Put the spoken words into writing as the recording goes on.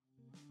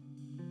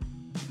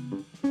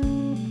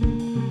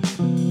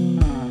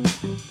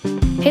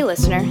Hey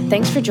listener,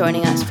 thanks for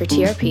joining us for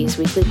TRP's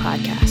weekly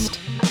podcast.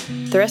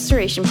 The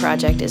Restoration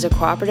Project is a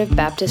cooperative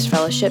Baptist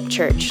fellowship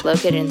church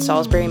located in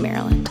Salisbury,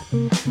 Maryland.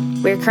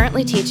 We are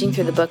currently teaching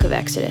through the book of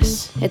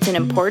Exodus. It's an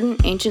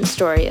important ancient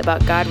story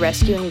about God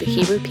rescuing the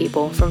Hebrew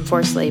people from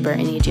forced labor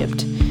in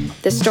Egypt.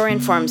 This story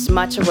informs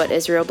much of what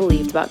Israel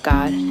believed about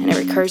God, and it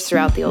recurs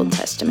throughout the Old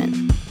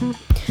Testament.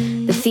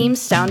 The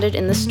themes sounded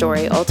in the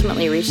story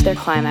ultimately reach their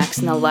climax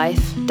in the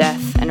life,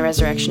 death, and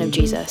resurrection of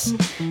Jesus,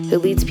 who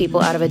leads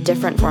people out of a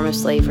different form of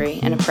slavery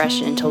and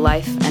oppression into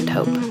life and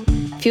hope.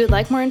 If you would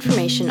like more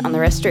information on the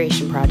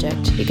Restoration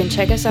Project, you can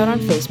check us out on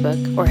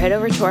Facebook or head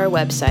over to our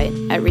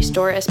website at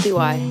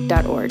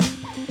restoresby.org.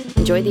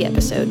 Enjoy the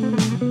episode.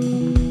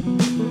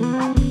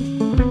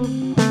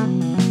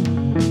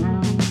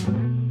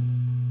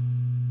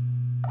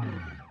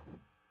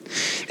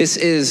 This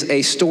is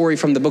a story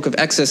from the book of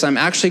Exodus. I'm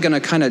actually going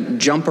to kind of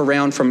jump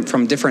around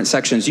from different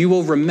sections. You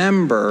will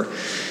remember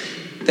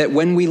that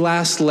when we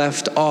last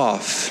left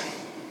off,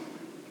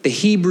 the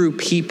Hebrew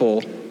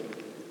people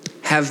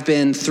have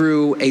been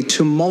through a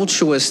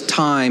tumultuous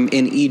time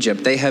in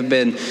Egypt. They have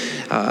been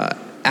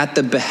at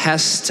the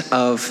behest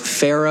of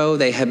Pharaoh.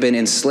 They have been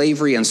in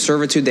slavery and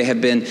servitude. They have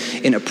been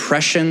in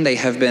oppression. They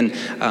have been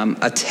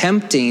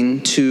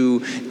attempting to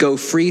go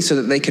free so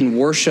that they can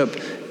worship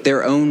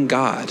their own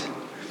God.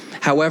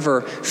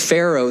 However,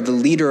 Pharaoh, the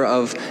leader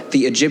of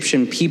the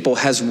Egyptian people,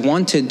 has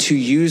wanted to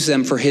use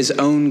them for his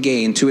own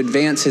gain, to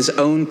advance his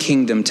own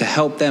kingdom, to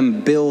help them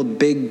build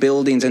big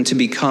buildings and to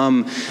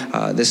become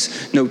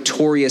this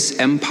notorious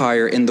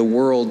empire in the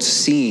world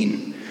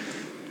scene.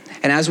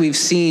 And as we've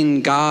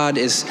seen, God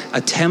is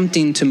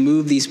attempting to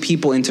move these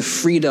people into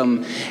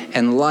freedom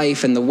and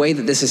life. And the way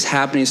that this is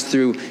happening is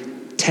through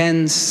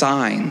 10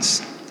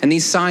 signs. And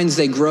these signs,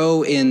 they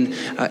grow in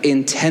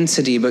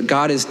intensity, but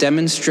God is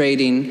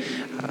demonstrating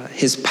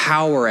his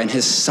power and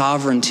his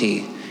sovereignty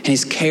and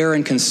his care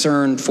and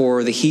concern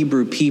for the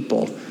Hebrew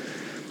people.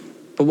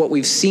 But what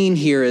we've seen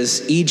here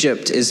is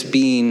Egypt is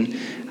being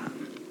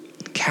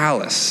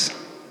callous,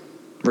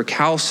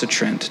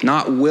 recalcitrant,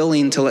 not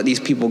willing to let these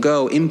people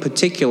go. In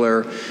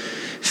particular,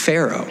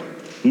 Pharaoh,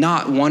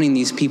 not wanting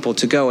these people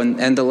to go.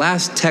 And the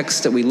last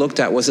text that we looked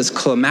at was this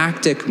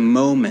climactic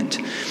moment,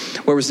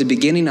 where it was the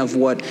beginning of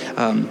what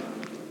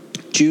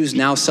Jews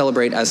now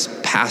celebrate as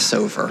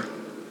Passover,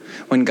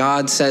 when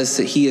God says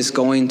that he is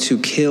going to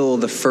kill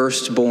the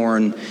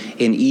firstborn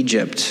in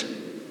Egypt,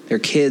 their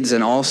kids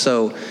and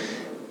also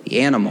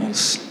the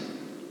animals.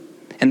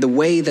 And the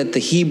way that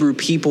the Hebrew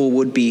people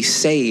would be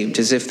saved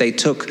is if they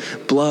took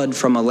blood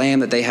from a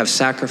lamb that they have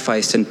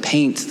sacrificed and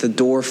paint the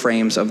door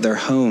frames of their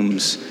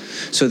homes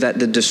so that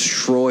the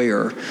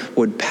destroyer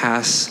would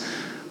pass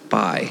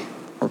by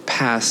or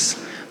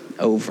pass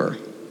over.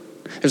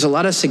 There's a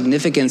lot of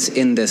significance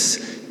in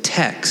this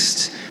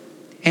text.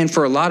 And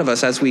for a lot of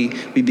us, as we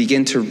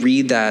begin to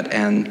read that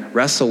and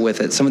wrestle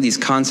with it, some of these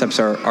concepts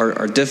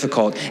are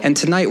difficult. And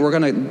tonight we're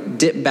going to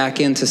dip back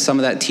into some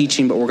of that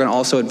teaching, but we're going to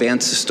also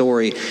advance the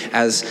story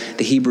as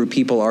the Hebrew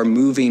people are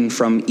moving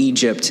from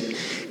Egypt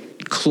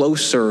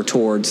closer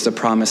towards the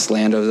promised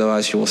land, although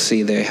as you will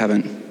see, they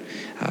haven't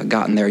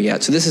gotten there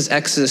yet. So this is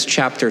Exodus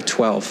chapter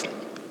 12.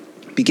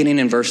 Beginning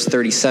in verse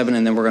 37,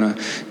 and then we're going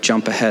to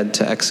jump ahead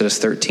to Exodus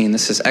 13.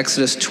 This is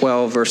Exodus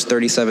 12, verse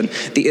 37.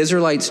 The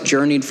Israelites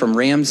journeyed from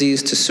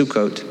Ramses to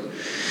Sukkot.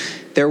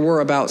 There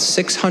were about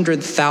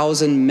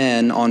 600,000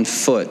 men on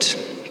foot,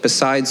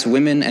 besides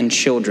women and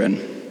children.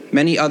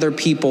 Many other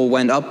people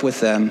went up with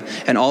them,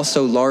 and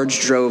also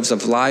large droves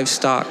of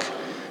livestock,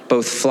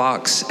 both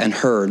flocks and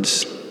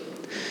herds.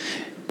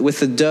 With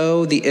the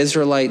dough the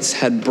Israelites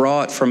had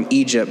brought from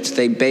Egypt,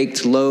 they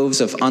baked loaves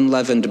of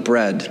unleavened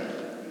bread.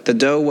 The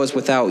dough was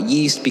without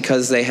yeast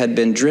because they had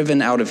been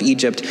driven out of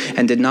Egypt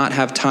and did not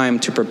have time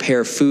to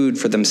prepare food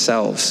for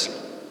themselves.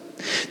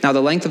 Now, the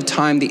length of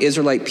time the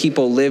Israelite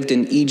people lived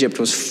in Egypt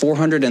was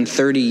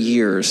 430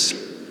 years.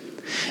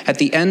 At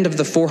the end of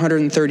the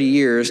 430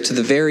 years, to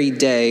the very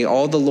day,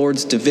 all the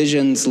Lord's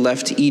divisions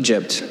left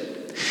Egypt.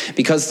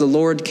 Because the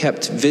Lord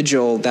kept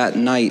vigil that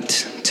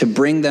night to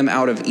bring them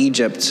out of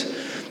Egypt,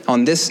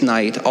 on this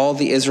night, all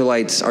the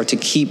Israelites are to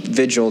keep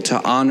vigil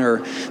to honor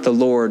the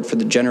Lord for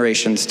the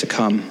generations to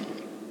come.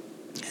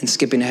 And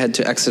skipping ahead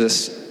to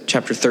Exodus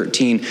chapter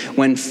 13,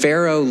 when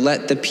Pharaoh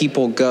let the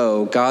people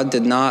go, God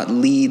did not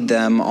lead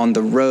them on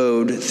the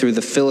road through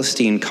the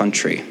Philistine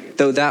country,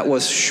 though that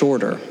was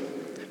shorter.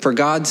 For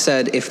God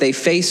said, if they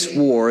face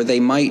war, they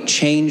might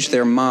change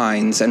their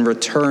minds and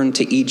return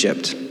to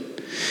Egypt.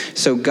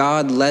 So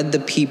God led the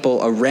people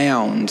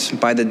around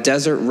by the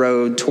desert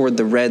road toward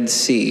the Red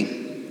Sea.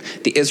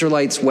 The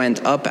Israelites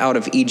went up out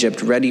of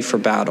Egypt ready for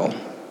battle.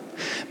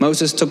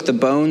 Moses took the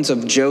bones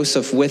of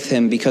Joseph with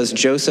him because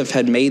Joseph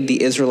had made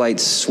the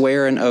Israelites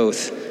swear an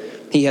oath.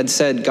 He had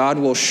said, God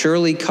will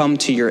surely come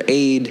to your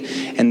aid,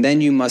 and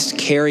then you must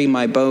carry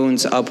my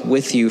bones up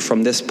with you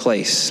from this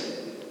place.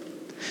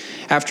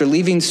 After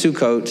leaving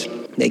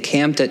Sukkot, they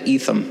camped at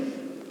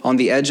Etham on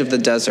the edge of the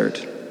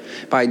desert.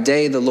 By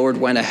day the Lord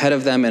went ahead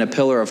of them in a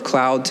pillar of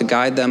cloud to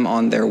guide them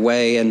on their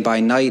way, and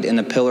by night in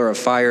a pillar of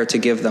fire to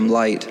give them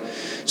light,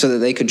 so that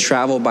they could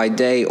travel by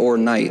day or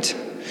night.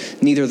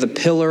 Neither the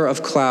pillar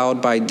of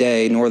cloud by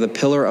day nor the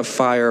pillar of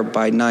fire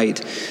by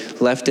night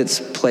left its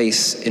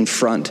place in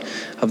front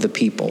of the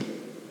people.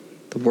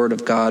 The word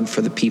of God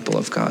for the people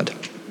of God.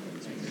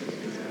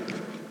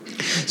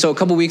 So a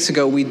couple weeks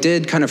ago, we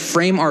did kind of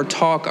frame our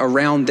talk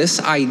around this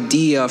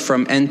idea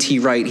from N.T.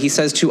 Wright. He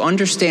says, to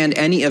understand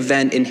any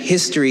event in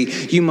history,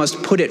 you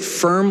must put it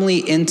firmly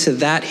into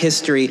that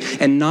history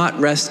and not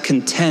rest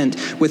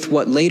content with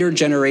what later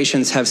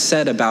generations have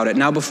said about it.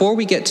 Now, before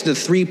we get to the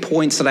 3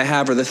 points that I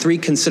have, or the 3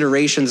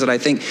 considerations that I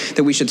think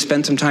that we should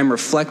spend some time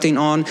reflecting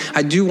on,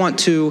 I do want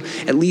to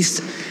at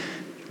least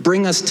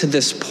bring us to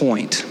this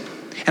point.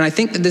 And I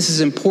think that this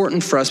is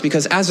important for us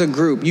because as a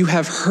group, you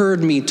have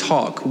heard me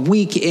talk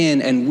week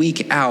in and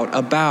week out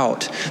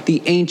about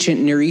the ancient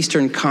Near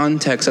Eastern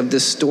context of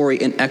this story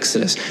in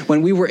Exodus.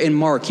 When we were in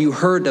Mark, you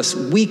heard us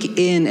week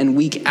in and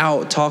week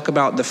out talk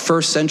about the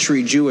first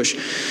century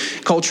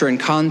Jewish culture and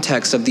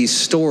context of these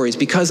stories,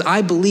 because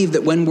I believe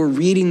that when we're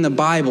reading the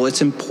Bible,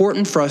 it's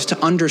important for us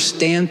to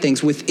understand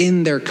things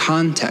within their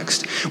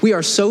context. We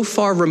are so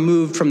far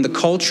removed from the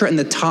culture and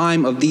the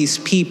time of these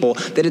people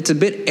that it's a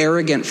bit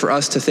arrogant for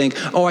us to think,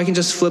 oh, I can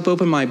just flip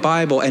open my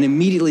Bible and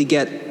immediately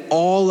get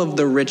all of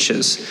the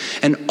riches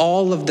and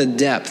all of the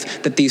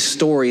depth that these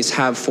stories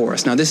have for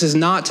us. Now, this is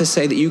not to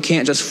say that you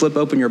can't just flip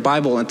open your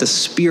Bible and let the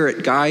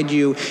Spirit guide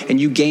you and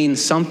you gain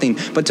something,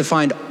 but to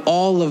find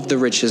all of the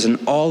riches and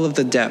all of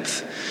the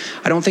depth.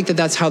 I don't think that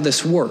that's how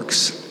this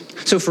works.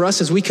 So for us,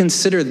 as we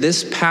consider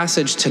this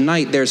passage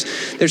tonight,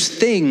 there's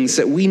things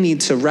that we need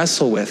to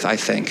wrestle with, I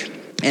think.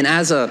 And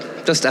as a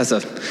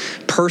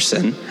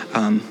person,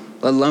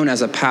 let alone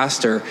as a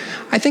pastor,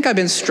 I think I've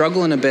been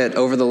struggling a bit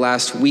over the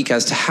last week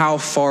as to how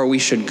far we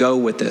should go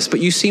with this. But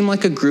you seem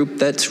like a group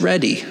that's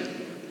ready.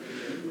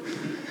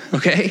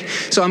 Okay?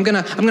 So I'm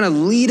gonna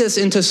lead us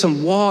into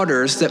some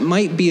waters that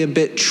might be a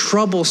bit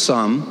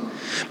troublesome,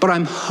 but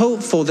I'm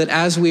hopeful that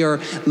as we are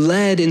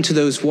led into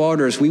those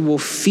waters, we will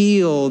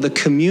feel the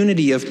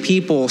community of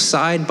people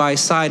side by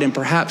side, and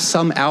perhaps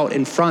some out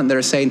in front that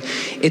are saying,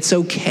 it's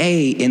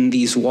okay in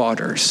these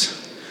waters.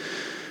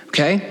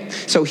 Okay?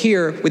 So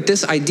here, with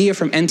this idea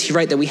from N.T.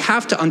 Wright that we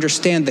have to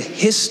understand the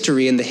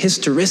history and the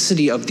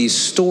historicity of these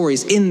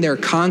stories in their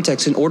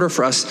context in order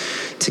for us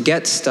to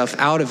get stuff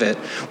out of it,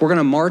 we're going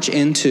to march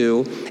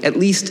into at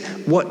least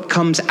what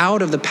comes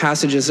out of the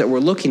passages that we're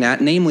looking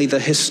at, namely the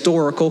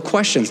historical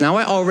questions. Now,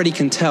 I already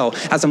can tell,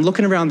 as I'm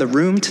looking around the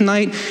room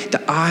tonight,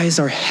 the eyes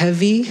are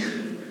heavy.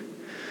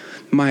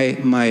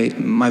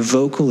 My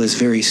vocal is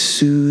very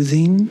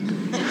soothing.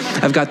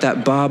 I've got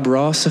that Bob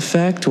Ross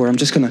effect where I'm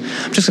just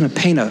gonna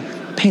paint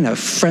a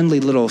friendly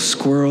little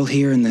squirrel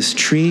here in this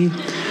tree.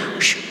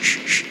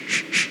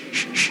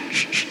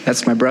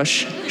 That's my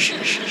brush.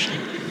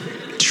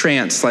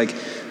 Trance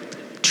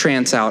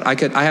out.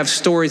 I have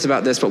stories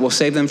about this, but we'll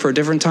save them for a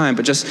different time.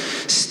 But just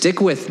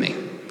stick with me,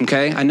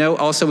 okay? I know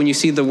also when you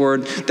see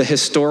the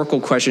historical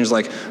question is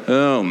like,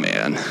 oh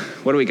man,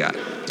 what do we got?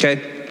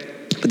 Okay.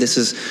 But this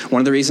is one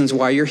of the reasons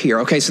why you're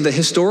here. Okay, so the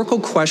historical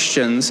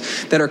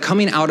questions that are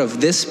coming out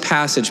of this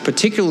passage,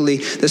 particularly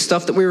the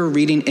stuff that we were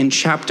reading in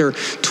chapter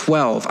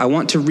 12, I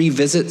want to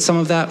revisit some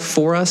of that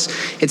for us.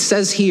 It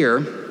says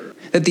here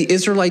that the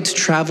Israelites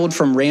traveled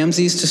from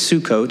Ramses to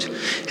Sukkot,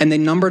 and they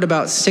numbered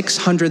about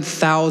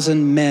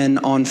 600,000 men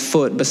on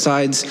foot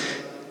besides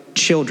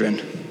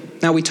children.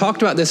 Now, we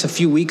talked about this a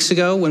few weeks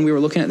ago when we were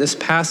looking at this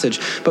passage,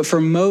 but for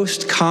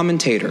most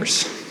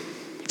commentators,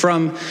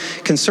 from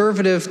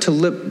conservative to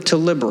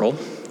liberal,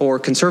 or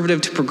conservative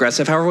to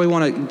progressive, however we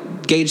want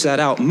to gauge that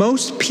out,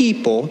 most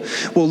people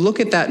will look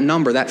at that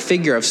number, that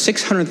figure of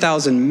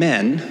 600,000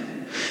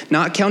 men,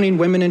 not counting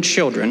women and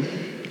children,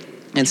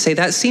 and say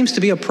that seems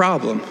to be a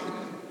problem.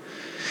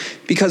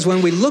 Because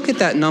when we look at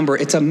that number,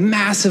 it's a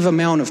massive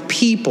amount of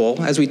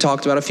people, as we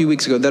talked about a few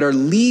weeks ago, that are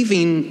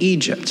leaving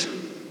Egypt.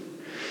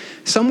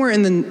 Somewhere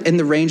in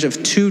the range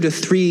of 2 to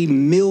 3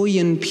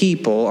 million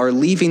people are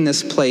leaving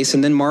this place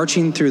and then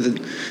marching through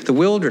the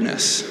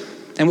wilderness.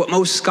 And what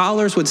most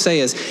scholars would say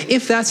is,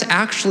 if that's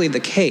actually the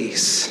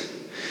case,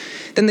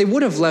 then they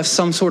would have left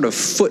some sort of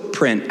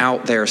footprint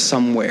out there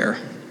somewhere.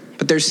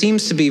 But there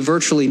seems to be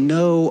virtually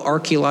no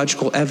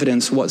archaeological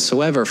evidence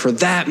whatsoever for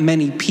that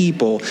many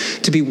people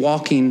to be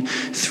walking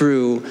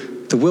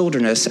through the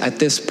wilderness at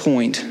this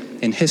point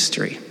in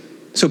history.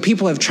 So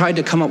people have tried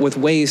to come up with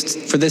ways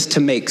for this to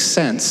make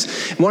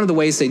sense. And one of the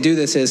ways they do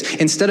this is,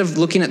 instead of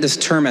looking at this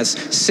term as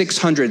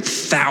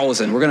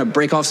 600,000, we're going to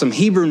break off some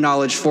Hebrew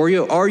knowledge for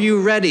you. Are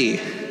you ready?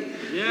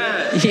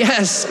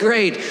 Yes,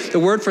 great. The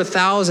word for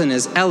thousand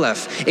is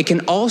Eleph. It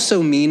can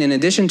also mean, in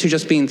addition to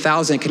just being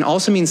thousand, it can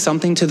also mean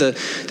something to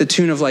the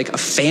tune of like a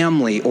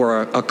family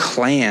or a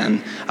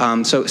clan.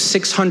 So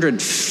 600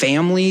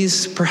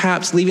 families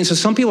perhaps leaving. So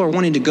some people are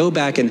wanting to go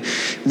back and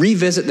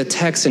revisit the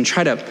text and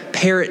try to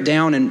pare it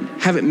down and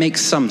have it make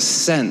some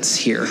sense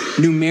here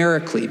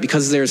numerically,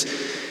 because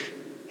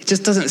It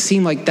just doesn't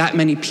seem like that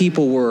many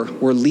people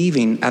were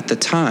leaving at the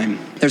time.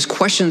 There's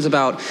questions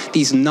about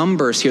these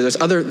numbers here. There's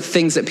other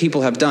things that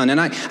people have done. And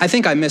I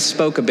think I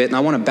misspoke a bit, and I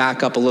want to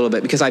back up a little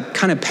bit because I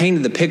kind of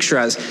painted the picture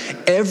as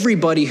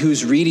everybody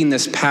who's reading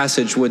this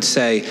passage would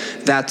say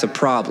that's a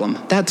problem.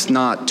 That's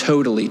not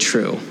totally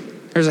true.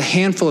 There's a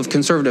handful of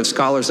conservative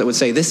scholars that would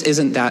say this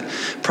isn't that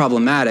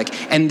problematic.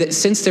 And that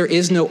since there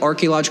is no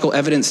archaeological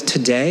evidence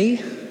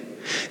today,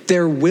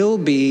 there will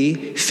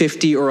be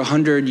 50 or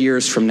 100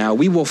 years from now.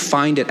 We will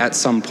find it at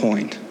some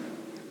point.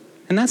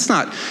 And that's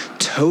not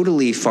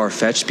totally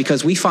far-fetched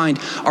because we find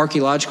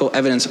archaeological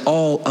evidence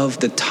all of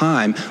the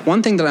time.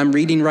 One thing that I'm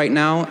reading right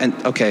now, and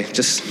okay,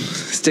 just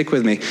stick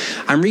with me.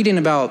 I'm reading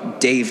about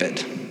David.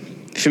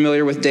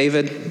 Familiar with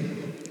David?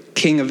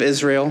 King of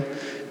Israel.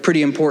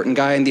 Pretty important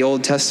guy in the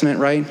Old Testament,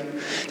 right?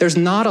 There's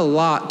not a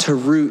lot to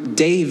root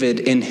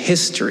David in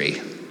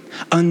history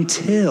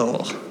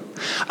until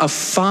a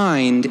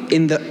find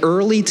in the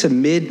early to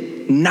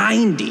mid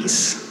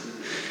 90s,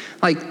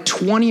 like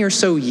 20 or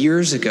so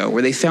years ago,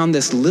 where they found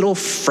this little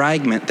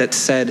fragment that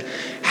said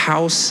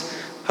House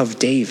of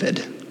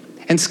David.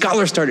 And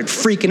scholars started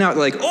freaking out.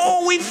 They're like,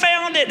 oh, we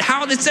found it.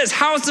 How it says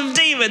House of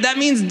David. That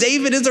means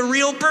David is a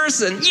real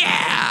person.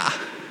 Yeah.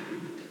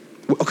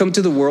 Welcome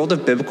to the world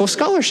of biblical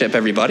scholarship,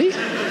 everybody.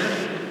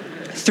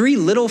 3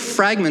 little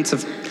fragments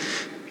of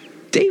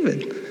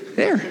David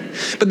there.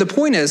 But the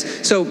point is,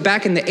 so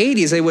back in the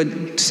 80s, they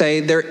would say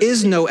there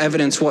is no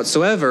evidence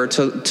whatsoever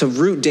to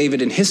root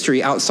David in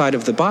history outside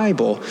of the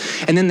Bible.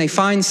 And then they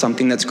find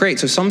something that's great.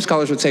 So some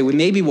scholars would say, well,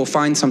 maybe we'll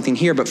find something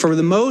here. But for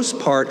the most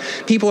part,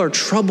 people are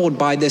troubled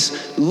by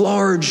this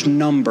large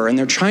number, and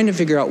they're trying to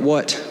figure out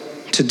what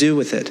to do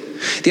with it.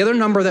 The other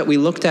number that we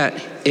looked at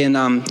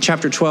in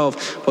chapter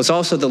 12 was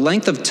also the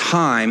length of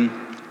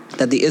time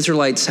that the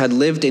Israelites had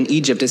lived in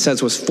Egypt. It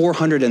says was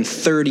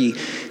 430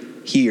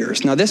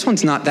 years. Now, this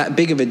one's not that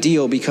big of a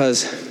deal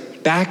because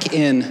back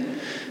in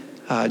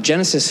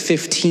Genesis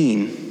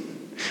 15,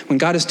 when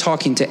God is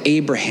talking to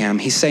Abraham,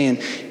 he's saying,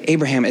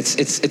 Abraham,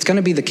 it's going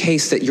to be the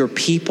case that your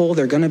people,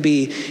 they're going to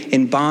be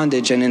in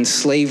bondage and in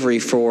slavery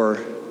for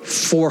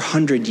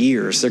 400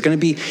 years. They're going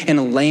to be in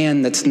a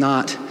land that's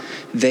not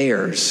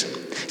theirs.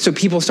 So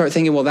people start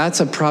thinking, well, that's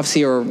a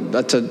prophecy or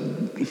that's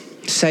a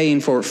saying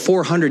for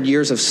 400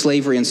 years of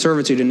slavery and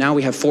servitude, and now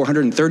we have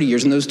 430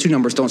 years, and those two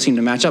numbers don't seem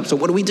to match up. So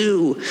what do we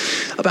do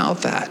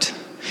about that?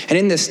 And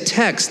in this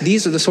text,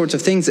 these are the sorts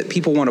of things that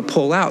people want to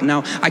pull out.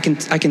 Now, I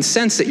can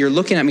sense that you're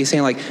looking at me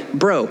saying like,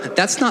 bro,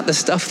 that's not the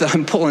stuff that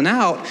I'm pulling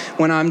out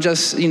when I'm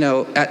just,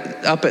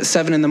 up at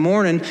 7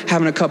 a.m,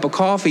 having a cup of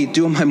coffee,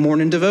 doing my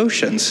morning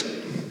devotions.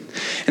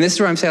 And this is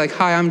where I'm saying like,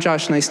 hi, I'm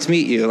Josh, nice to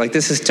meet you. Like,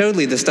 this is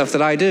totally the stuff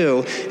that I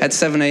do at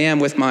 7 a.m.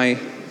 with my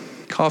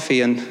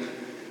coffee and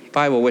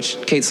Bible, which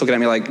Kate's looking at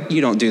me like,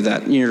 you don't do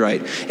that. You're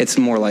right. It's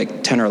more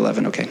like 10 or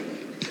 11, okay.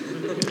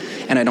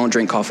 And I don't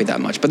drink coffee that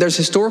much. But there's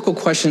historical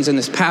questions in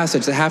this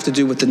passage that have to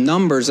do with the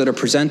numbers that are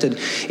presented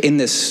in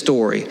this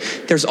story.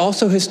 There's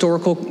also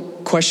historical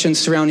questions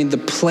surrounding the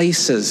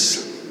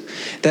places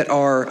that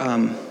are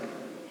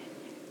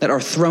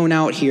thrown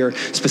out here,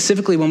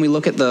 specifically when we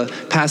look at the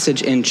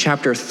passage in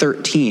chapter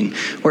 13,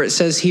 where it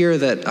says here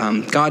that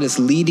God is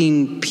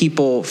leading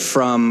people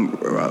from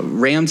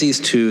Ramses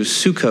to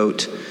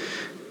Sukkot.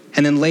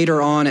 And then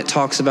later on, it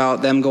talks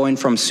about them going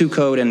from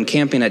Sukkot and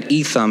camping at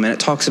Etham, and it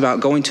talks about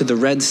going to the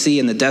Red Sea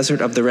and the desert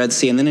of the Red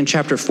Sea. And then in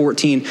chapter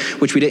 14,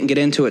 which we didn't get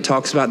into, it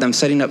talks about them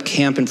setting up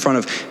camp in front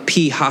of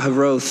Pi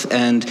Hahiroth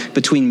and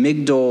between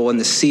Migdol and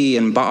the sea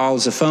and Baal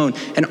Zephon,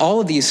 and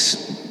all of these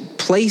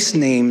place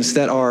names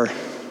that are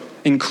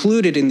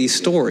included in these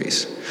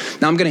stories.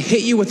 Now I'm going to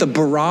hit you with a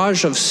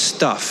barrage of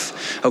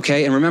stuff,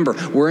 okay? And remember,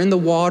 we're in the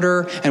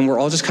water and we're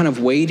all just kind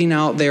of waiting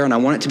out there, and I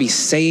want it to be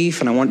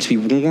safe and I want it to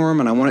be warm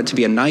and I want it to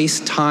be a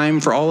nice time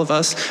for all of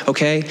us,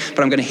 okay?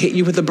 But I'm going to hit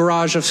you with a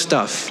barrage of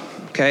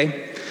stuff,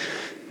 okay?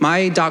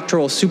 My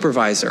doctoral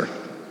supervisor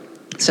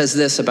says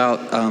this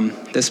about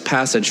this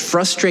passage.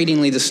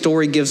 Frustratingly, the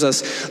story gives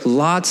us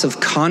lots of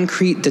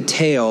concrete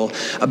detail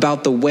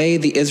about the way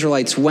the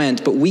Israelites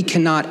went, but we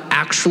cannot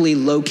actually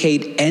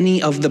locate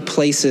any of the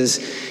places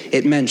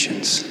it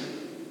mentions.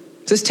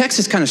 This text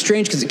is kind of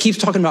strange because it keeps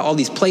talking about all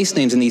these place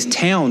names and these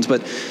towns,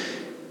 but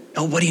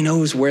nobody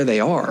knows where they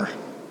are.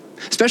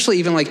 Especially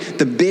even like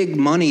the big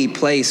money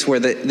place where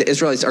the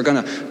Israelites are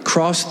going to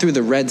cross through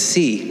the Red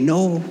Sea.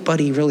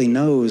 Nobody really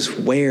knows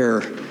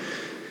where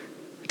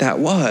that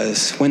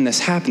was when this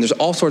happened. There's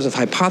all sorts of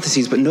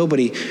hypotheses, but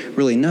nobody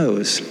really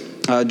knows.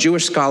 A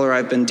Jewish scholar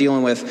I've been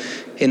dealing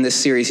with in this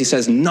series, he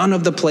says, none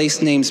of the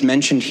place names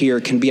mentioned here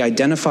can be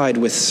identified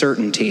with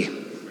certainty.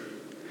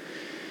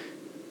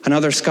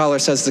 Another scholar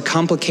says the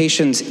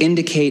complications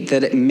indicate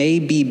that it may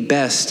be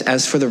best,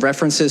 as for the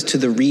references to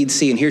the Reed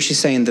Sea, and here she's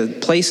saying the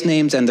place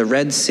names and the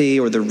Red Sea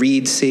or the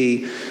Reed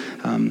Sea,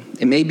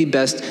 it may be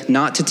best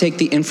not to take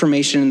the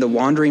information in the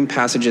wandering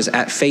passages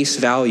at face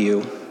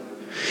value.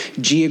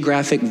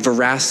 Geographic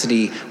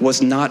veracity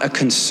was not a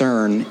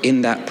concern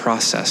in that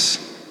process.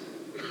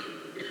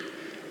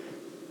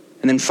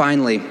 And then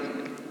finally,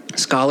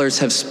 Scholars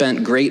have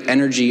spent great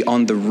energy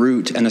on the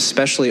root and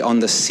especially on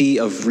the Sea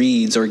of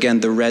Reeds, or again,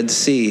 the Red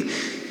Sea.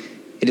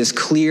 It is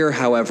clear,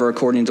 however,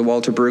 according to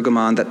Walter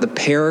Brueggemann, that the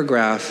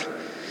paragraph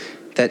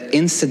that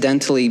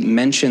incidentally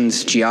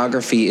mentions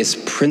geography is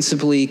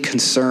principally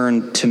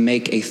concerned to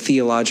make a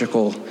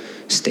theological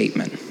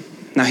statement.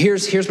 Now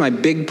here's my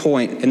big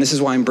point, and this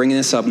is why I'm bringing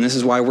this up, and this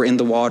is why we're in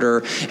the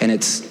water, and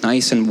it's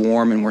nice and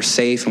warm, and we're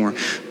safe, and we're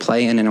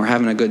playing, and we're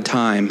having a good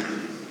time.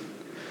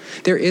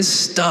 There is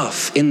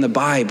stuff in the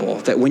Bible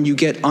that when you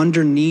get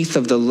underneath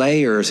of the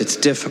layers, it's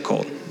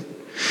difficult.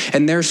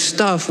 And there's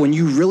stuff when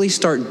you really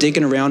start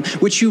digging around,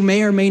 which you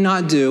may or may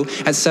not do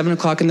at 7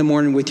 o'clock in the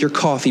morning with your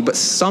coffee, but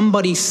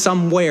somebody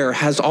somewhere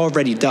has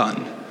already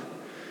done.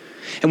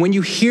 And when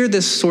you hear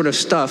this sort of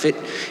stuff, it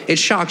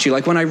shocks you.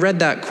 Like when I read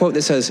that quote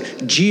that says,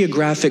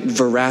 geographic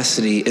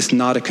veracity is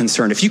not a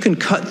concern. If you can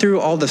cut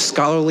through all the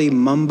scholarly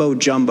mumbo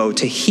jumbo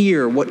to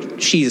hear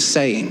what she is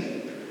saying,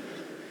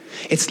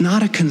 it's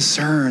not a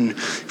concern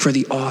for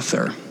the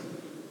author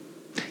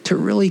to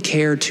really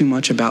care too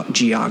much about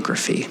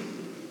geography.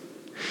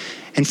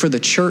 And for the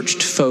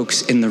churched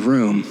folks in the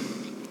room,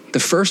 the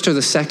first or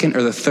the second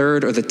or the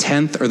third or the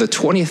 10th or the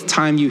 20th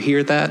time you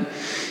hear that,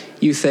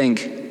 you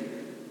think,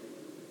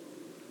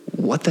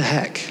 what the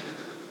heck?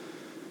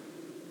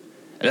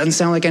 It doesn't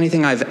sound like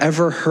anything I've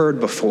ever heard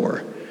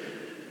before.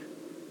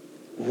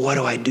 What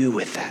do I do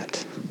with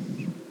that?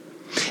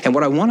 And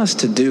what I want us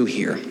to do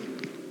here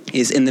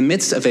is, in the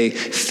midst of a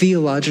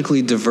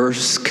theologically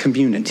diverse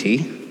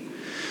community,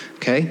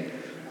 okay,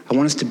 I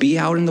want us to be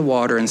out in the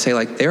water and say,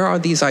 like, there are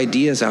these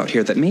ideas out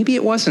here that maybe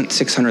it wasn't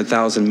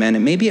 600,000 men,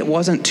 and maybe it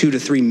wasn't 2 to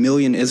 3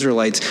 million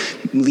Israelites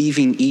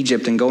leaving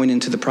Egypt and going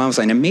into the promised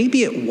land, and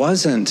maybe it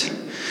wasn't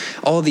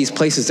all these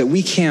places that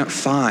we can't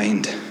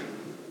find.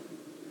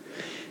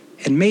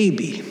 And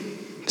maybe,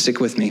 stick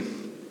with me,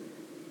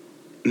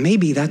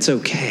 maybe that's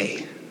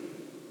okay.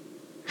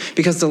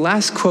 Because the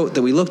last quote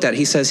that we looked at,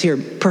 he says here,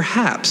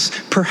 perhaps,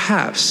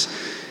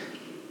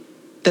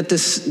 that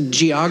this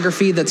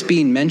geography that's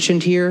being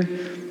mentioned here,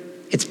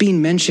 it's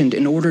being mentioned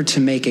in order to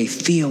make a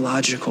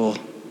theological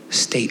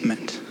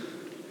statement.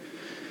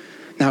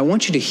 Now, I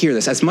want you to hear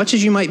this. As much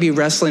as you might be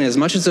wrestling, as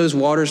much as those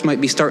waters might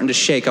be starting to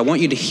shake, I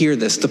want you to hear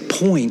this. The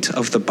point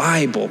of the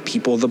Bible,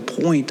 people, the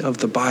point of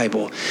the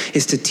Bible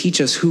is to teach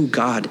us who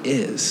God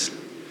is.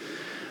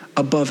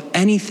 Above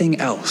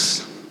anything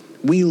else,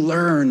 we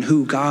learn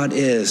who God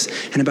is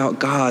and about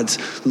God's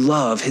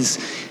love, his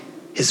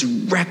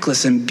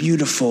reckless and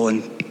beautiful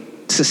and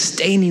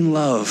sustaining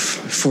love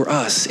for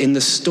us in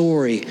the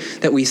story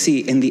that we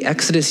see in the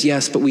Exodus,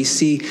 yes, but we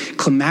see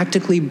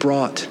climactically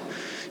brought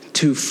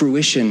to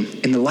fruition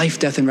in the life,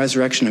 death, and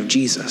resurrection of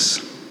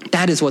Jesus.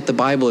 That is what the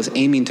Bible is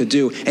aiming to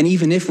do. And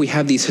even if we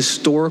have these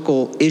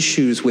historical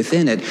issues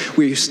within it,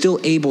 we're still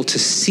able to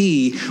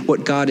see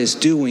what God is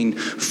doing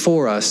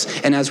for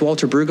us. And as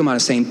Walter Brueggemann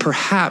is saying,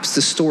 perhaps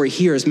the story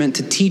here is meant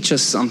to teach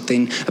us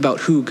something about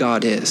who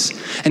God is.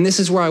 And this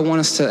is where I want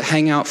us to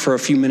hang out for a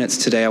few minutes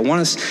today. I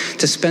want us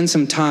to spend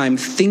some time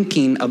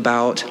thinking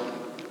about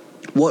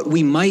what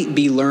we might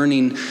be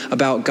learning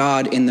about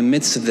God in the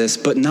midst of this,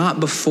 but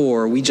not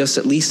before we just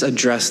at least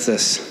address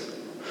this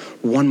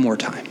one more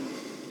time.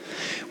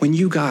 When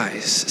you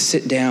guys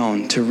sit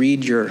down to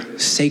read your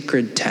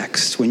sacred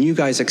text, when you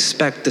guys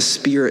expect the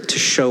Spirit to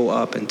show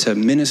up and to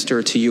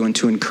minister to you and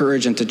to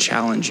encourage and to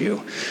challenge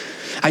you,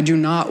 I do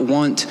not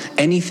want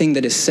anything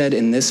that is said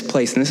in this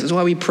place, and this is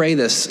why we pray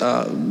this,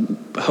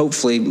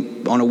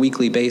 hopefully on a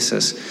weekly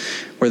basis,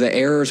 where the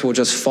errors will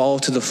just fall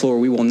to the floor.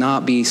 We will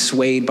not be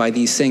swayed by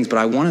these things, but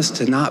I want us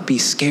to not be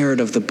scared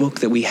of the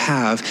book that we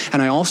have,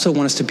 and I also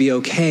want us to be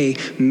okay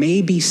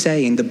maybe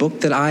saying the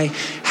book that I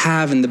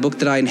have and the book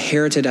that I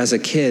inherited as a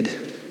kid,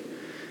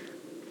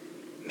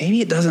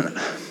 maybe it doesn't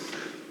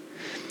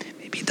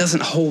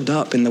hold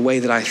up in the way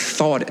that I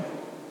thought it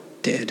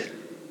did.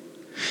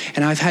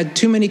 And I've had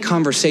too many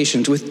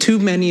conversations with too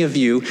many of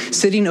you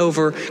sitting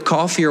over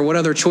coffee or what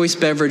other choice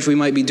beverage we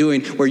might be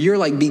doing, where you're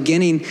like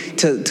beginning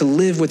to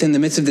live within the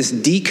midst of this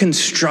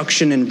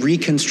deconstruction and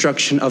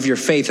reconstruction of your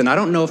faith. And I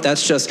don't know if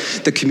that's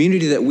just the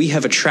community that we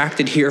have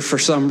attracted here for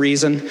some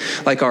reason,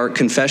 like our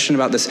confession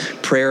about this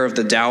prayer of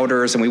the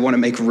doubters, and we want to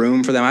make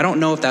room for them. I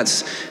don't know if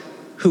that's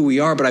who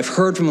we are, but I've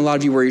heard from a lot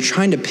of you where you're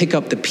trying to pick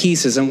up the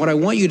pieces. And what I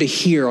want you to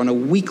hear on a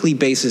weekly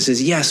basis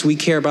is, yes, we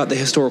care about the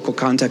historical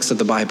context of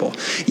the Bible.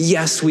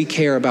 Yes, we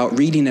care about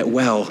reading it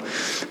well,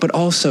 but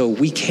also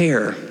we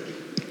care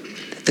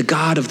that the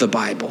God of the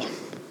Bible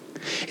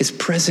is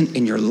present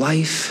in your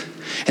life,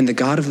 and the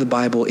God of the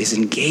Bible is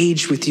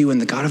engaged with you, and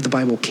the God of the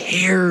Bible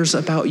cares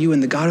about you,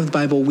 and the God of the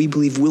Bible, we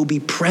believe, will be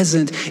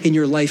present in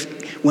your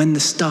life when the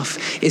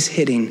stuff is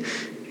hitting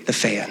the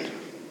fan.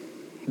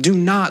 Do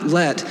not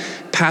let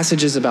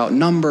passages about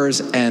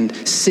numbers and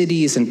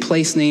cities and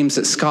place names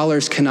that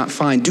scholars cannot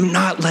find, do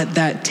not let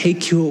that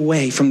take you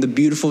away from the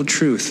beautiful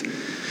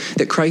truth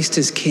that Christ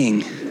is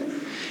King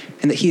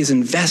and that he is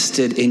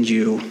invested in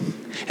you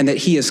and that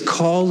he is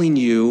calling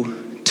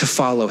you to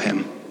follow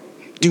him.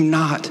 Do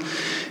not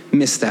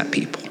miss that,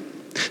 people.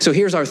 So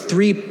here's our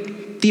 3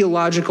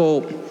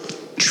 theological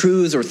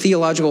truths or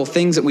theological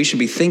things that we should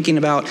be thinking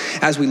about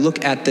as we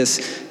look at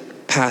this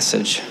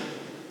passage.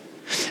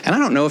 And I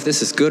don't know if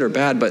this is good or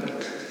bad, but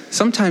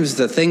sometimes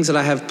the things that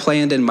I have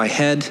planned in my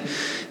head,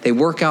 they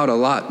work out a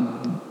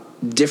lot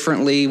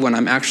differently when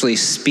I'm actually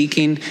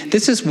speaking.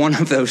 This is one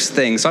of those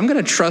things. So I'm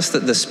going to trust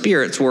that the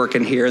Spirit's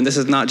working here, and this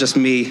is not just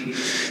me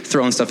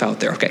throwing stuff out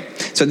there. Okay,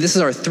 so this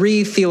is our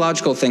three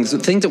theological things, the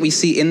things that we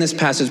see in this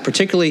passage,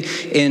 particularly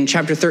in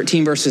chapter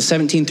 13, verses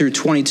 17 through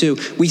 22.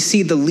 We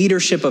see the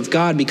leadership of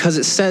God because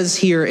it says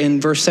here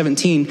in verse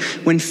 17,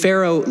 when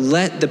Pharaoh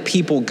let the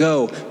people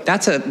go.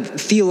 That's a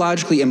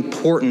theologically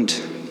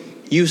important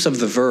use of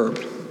the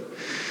verb.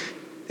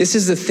 This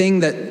is the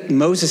thing that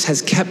Moses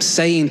has kept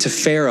saying to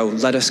Pharaoh,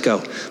 let us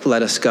go,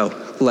 let us go,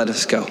 let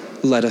us go,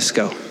 let us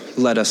go,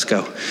 let us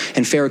go.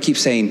 And Pharaoh keeps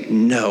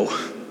saying, no,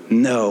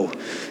 no,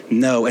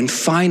 no. And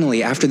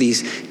finally, after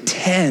these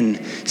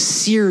 10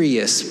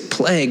 serious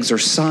plagues or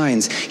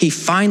signs, he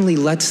finally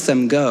lets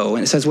them go.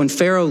 And it says, when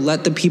Pharaoh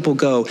let the people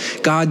go,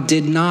 God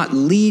did not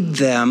lead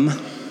them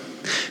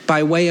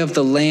by way of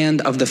the land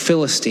of the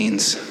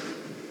Philistines.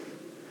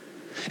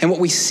 And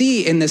what we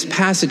see in this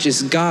passage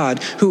is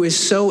God, who is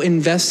so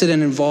invested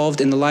and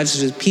involved in the lives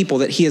of his people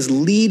that he is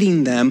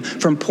leading them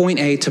from point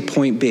A to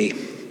point B.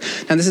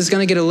 Now, this is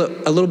going to get a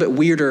little bit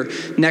weirder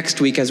next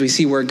week as we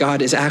see where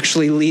God is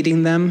actually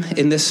leading them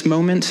in this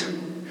moment.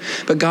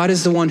 But God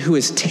is the one who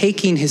is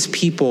taking his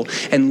people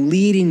and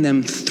leading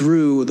them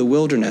through the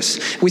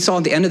wilderness. We saw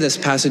at the end of this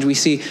passage, we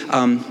see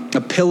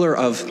a pillar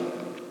of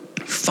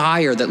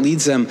fire that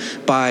leads them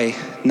by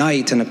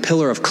night and a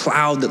pillar of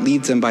cloud that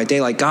leads them by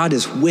daylight. God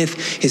is with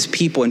his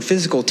people in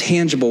physical,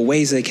 tangible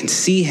ways they can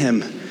see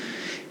him.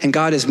 And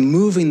God is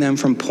moving them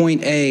from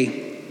point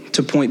A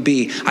to point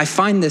B. I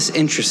find this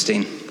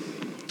interesting.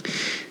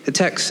 The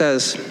text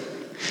says,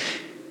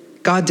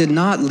 God did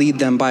not lead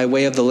them by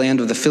way of the land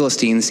of the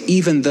Philistines,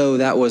 even though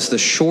that was the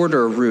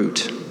shorter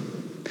route.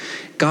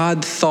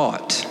 God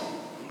thought,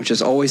 which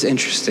is always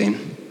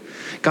interesting,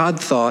 God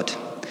thought,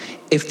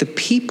 if the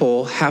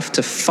people have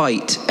to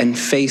fight and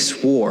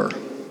face war,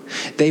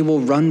 they will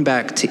run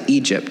back to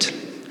Egypt.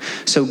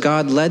 So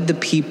God led the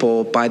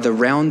people by the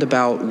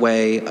roundabout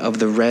way of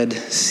the Red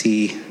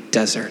Sea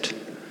desert.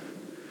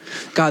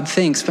 God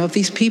thinks, well, if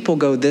these people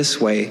go this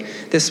way,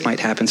 this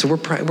might happen. So we're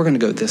going to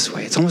go this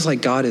way. It's almost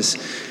like God is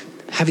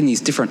having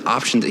these different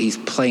options that he's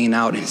playing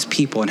out in his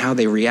people and how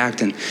they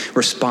react and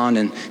respond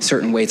in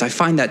certain ways. I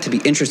find that to be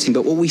interesting.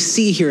 But what we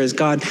see here is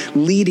God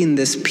leading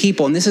this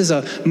people. And this is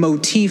a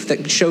motif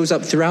that shows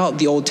up throughout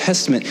the Old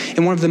Testament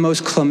in one of the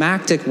most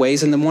climactic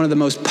ways, and then one of the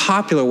most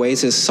popular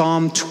ways is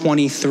Psalm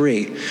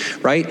 23,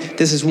 right?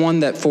 This is one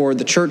that for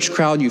the church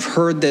crowd, you've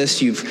heard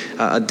this, you've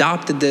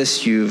adopted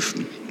this,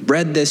 you've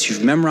read this,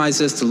 you've memorized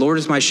this. The Lord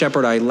is my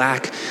shepherd, I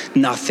lack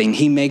nothing.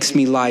 He makes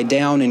me lie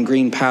down in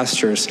green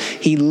pastures.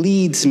 He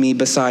leads me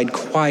beside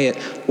quiet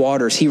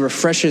waters. He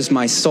refreshes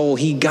my soul.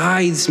 He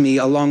guides me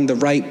along the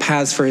right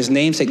paths for his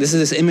name's sake. This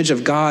is this image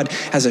of God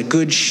as a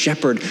good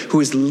shepherd who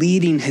is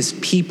leading his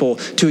people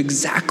to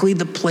exactly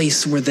the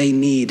place where they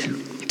need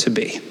to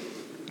be.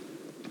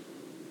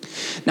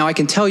 Now, I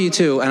can tell you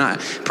too, and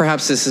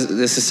perhaps this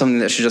is something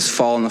that should just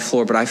fall on the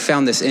floor, but I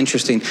found this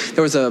interesting.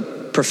 There was a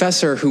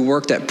professor who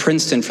worked at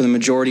Princeton for the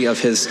majority of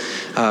his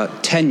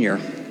tenure,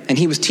 and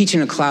he was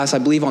teaching a class, I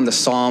believe, on the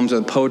Psalms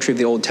or the poetry of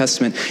the Old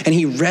Testament, and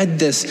he read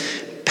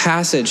this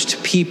passage to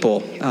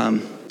people,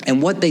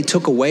 and what they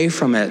took away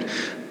from it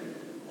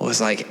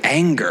was like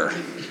anger.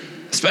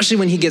 Especially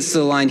when he gets to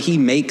the line, he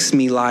makes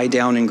me lie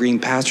down in green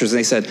pastures. And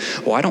they said,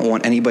 well, I don't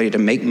want anybody to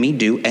make me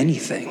do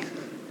anything.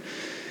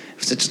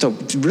 It's just a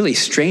really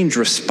strange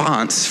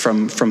response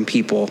from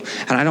people.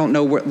 And I don't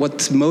know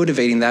what's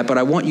motivating that, but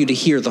I want you to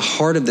hear the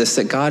heart of this,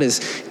 that God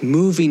is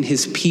moving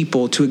his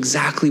people to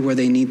exactly where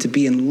they need to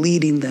be and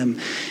leading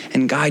them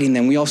and guiding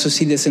them. We also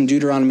see this in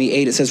Deuteronomy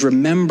 8. It says,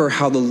 remember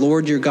how the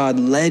Lord your God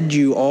led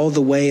you all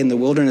the way in the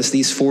wilderness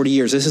these 40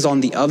 years. This is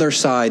on the other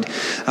side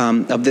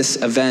of this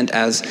event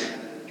as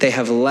they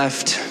have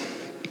left.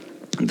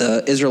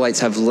 The Israelites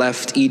have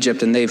left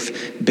Egypt and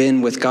they've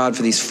been with God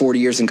for these 40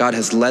 years and God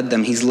has led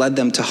them. He's led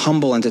them to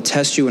humble and to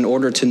test you in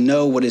order to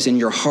know what is in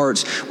your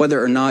hearts,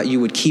 whether or not you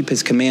would keep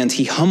his commands.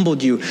 He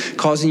humbled you,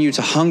 causing you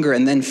to hunger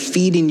and then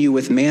feeding you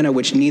with manna,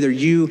 which neither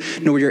you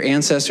nor your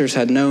ancestors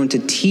had known, to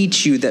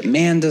teach you that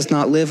man does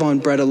not live on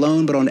bread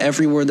alone, but on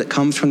every word that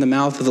comes from the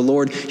mouth of the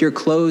Lord. Your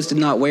clothes did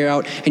not wear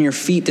out and your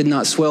feet did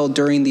not swell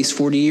during these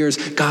 40 years.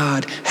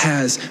 God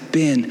has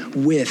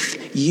been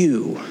with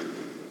you.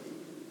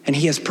 And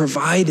he has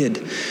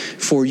provided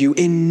for you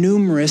in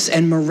numerous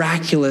and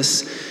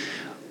miraculous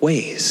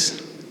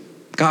ways.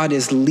 God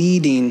is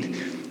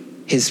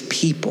leading his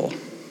people.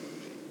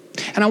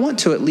 And I want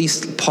to at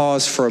least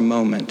pause for a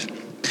moment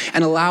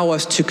and allow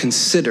us to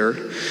consider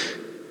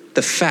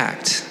the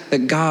fact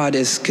that God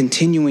is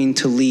continuing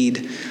to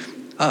lead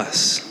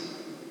us.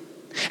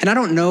 And I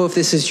don't know if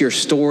this is your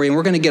story, and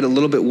we're going to get a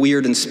little bit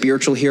weird and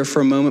spiritual here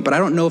for a moment, but I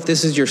don't know if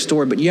this is your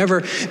story, but you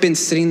ever been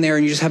sitting there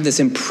and you just have this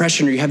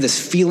impression or you have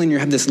this feeling, you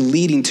have this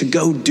leading to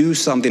go do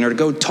something or to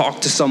go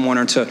talk to someone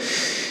or to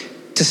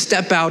to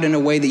step out in a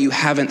way that you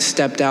haven't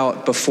stepped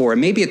out before.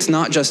 And maybe it's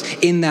not just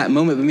in that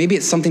moment, but maybe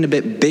it's something a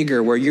bit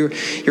bigger where you're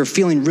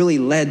feeling really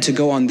led to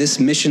go on this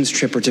missions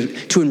trip or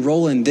to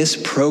enroll in this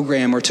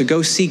program or to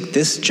go seek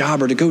this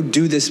job or to go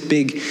do this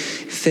big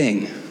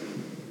thing.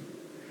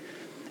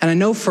 And I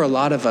know for a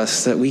lot of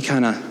us that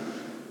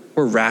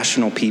we're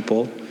rational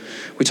people.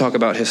 We talk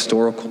about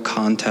historical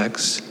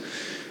context.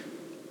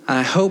 And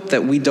I hope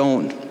that we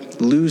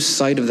don't lose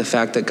sight of the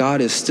fact that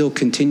God is still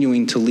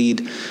continuing to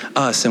lead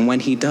us. And when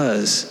he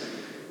does,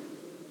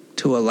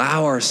 to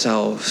allow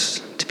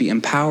ourselves to be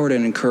empowered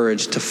and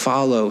encouraged to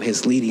follow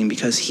his leading,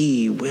 because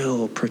he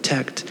will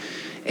protect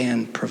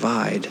and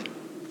provide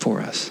for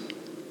us.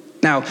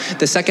 Now,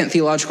 the second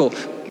theological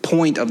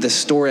point of this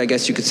story, I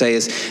guess you could say,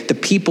 is the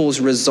people's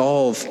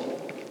resolve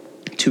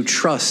to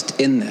trust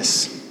in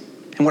this.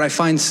 And what I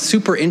find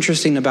super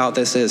interesting about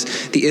this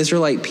is the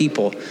Israelite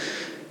people,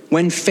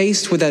 when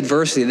faced with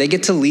adversity, they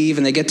get to leave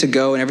and they get to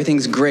go and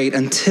everything's great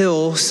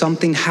until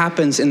something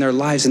happens in their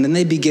lives. And then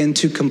they begin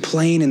to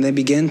complain and they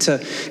begin to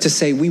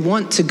say, we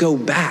want to go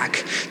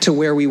back to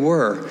where we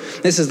were.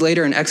 This is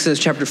later in Exodus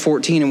chapter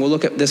 14, and we'll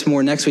look at this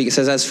more next week. It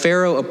says, as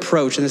Pharaoh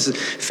approached, and this is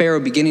Pharaoh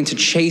beginning to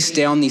chase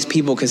down these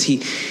people because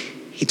he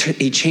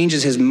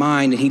changes his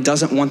mind and he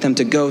doesn't want them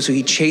to go, so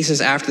he chases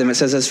after them. It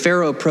says, as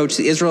Pharaoh approached,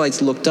 the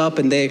Israelites looked up,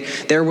 and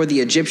there were the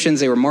Egyptians.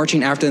 They were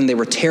marching after them. They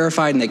were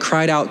terrified, and they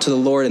cried out to the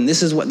Lord. And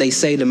this is what they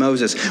say to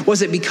Moses.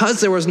 Was it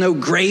because there was no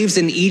graves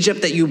in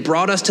Egypt that you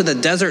brought us to the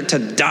desert to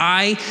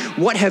die?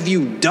 What have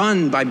you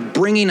done by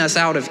bringing us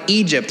out of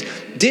Egypt?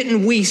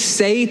 Didn't we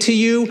say to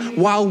you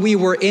while we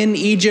were in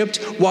Egypt,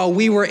 while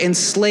we were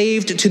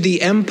enslaved to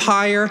the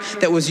empire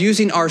that was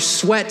using our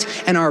sweat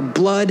and our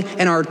blood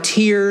and our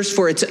tears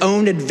for its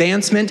own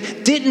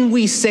advancement? Didn't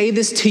we say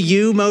this to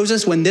you,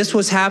 Moses, when this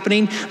was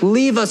happening?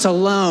 Leave us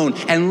alone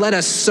and let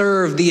us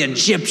serve the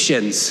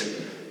Egyptians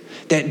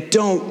that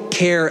don't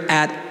care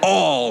at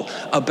all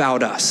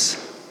about us.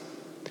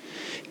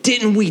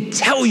 Didn't we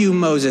tell you,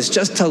 Moses,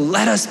 just to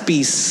let us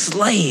be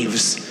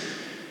slaves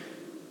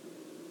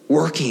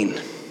working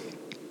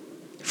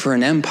for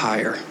an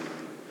empire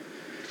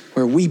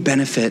where we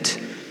benefit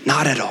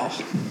not at all?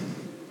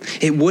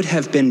 It would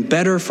have been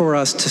better for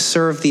us to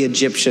serve the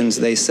Egyptians,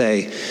 they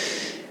say,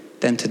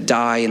 than to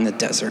die in the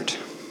desert.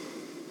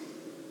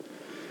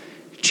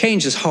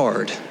 Change is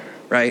hard,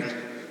 right?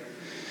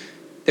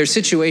 There's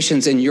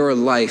situations in your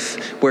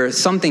life where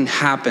something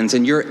happens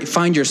and you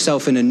find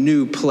yourself in a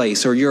new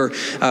place, or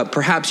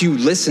perhaps you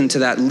listen to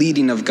that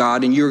leading of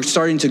God and you're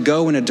starting to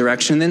go in a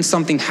direction, and then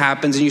something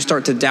happens and you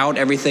start to doubt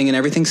everything and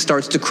everything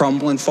starts to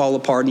crumble and fall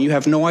apart and you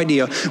have no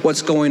idea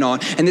what's going on.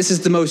 And this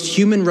is the most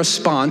human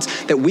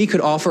response that we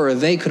could offer, or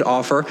they could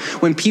offer,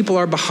 when people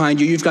are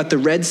behind you. You've got the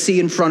Red Sea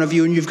in front of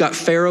you and you've got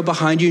Pharaoh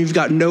behind you and you've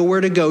got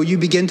nowhere to go. You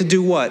begin to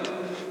do what?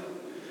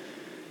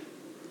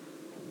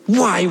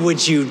 Why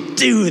would you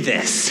do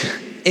this?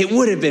 It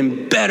would have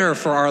been better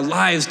for our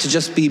lives to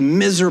just be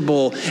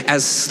miserable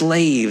as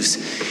slaves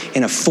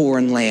in a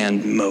foreign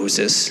land,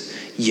 Moses,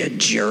 you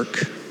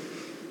jerk.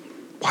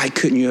 Why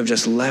couldn't you have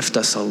just left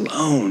us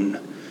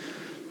alone?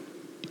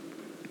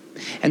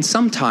 And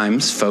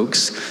sometimes,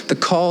 folks, the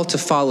call to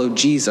follow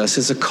Jesus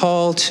is a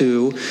call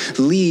to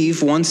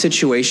leave one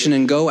situation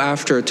and go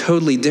after a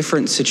totally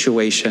different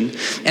situation.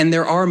 And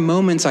there are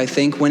moments, I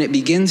think, when it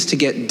begins to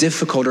get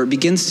difficult or it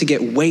begins to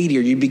get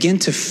weightier. You begin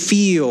to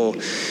feel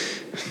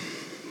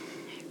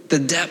the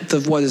depth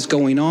of what is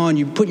going on.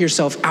 You put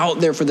yourself out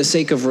there for the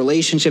sake of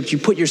relationships. You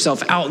put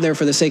yourself out there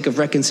for the sake of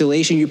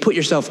reconciliation. You put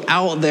yourself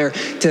out there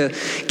to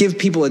give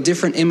people a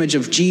different image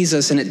of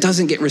Jesus, and it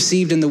doesn't get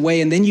received in the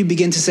way. And then you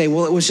begin to say,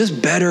 well, it was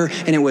just better,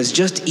 and it was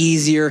just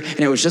easier,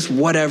 and it was just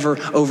whatever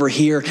over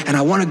here, and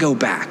I want to go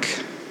back.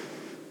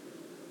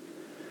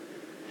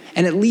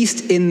 And at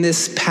least in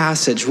this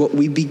passage, what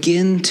we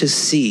begin to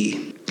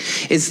see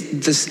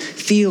is this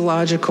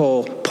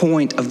theological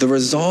point of the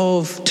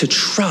resolve to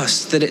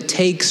trust that it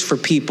takes for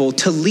people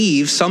to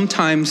leave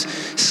sometimes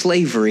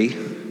slavery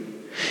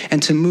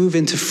and to move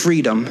into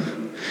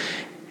freedom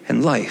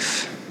and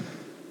life.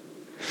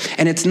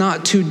 And it's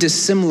not too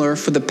dissimilar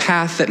for the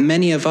path that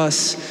many of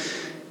us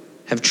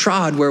have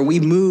trod, where we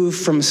move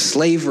from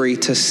slavery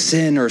to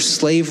sin or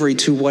slavery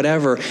to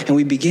whatever, and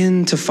we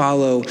begin to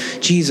follow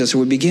Jesus, or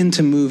we begin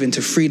to move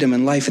into freedom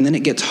and life, and then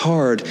it gets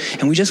hard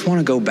and we just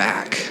want to go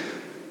back.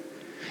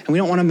 And we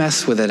don't want to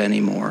mess with it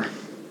anymore.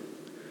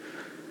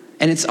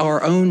 And it's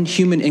our own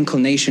human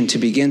inclination to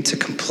begin to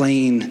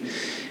complain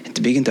and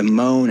to begin to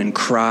moan and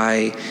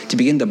cry, to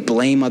begin to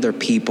blame other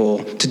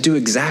people, to do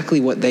exactly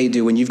what they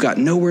do when you've got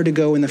nowhere to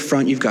go in the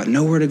front, you've got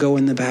nowhere to go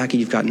in the back, and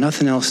you've got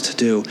nothing else to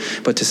do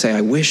but to say,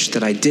 I wish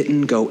that I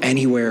didn't go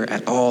anywhere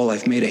at all.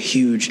 I've made a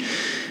huge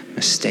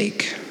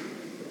mistake.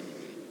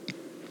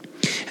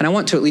 And I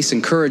want to at least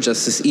encourage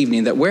us this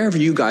evening that wherever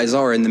you guys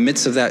are in the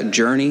midst of that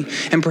journey,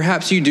 and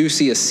perhaps you do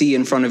see a sea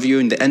in front of you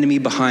and the enemy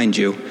behind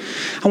you,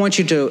 I want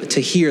you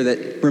to hear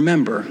that,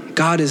 remember,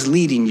 God is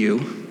leading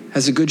you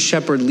as a good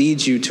shepherd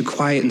leads you to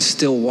quiet and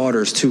still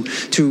waters,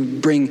 to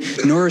bring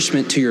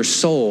nourishment to your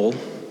soul.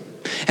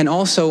 And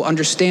also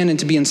understand and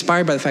to be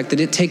inspired by the fact that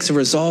it takes a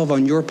resolve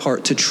on your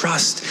part to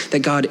trust that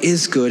God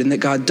is good and that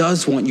God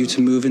does want you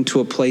to move into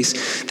a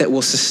place that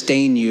will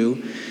sustain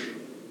you.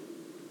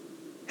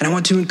 And I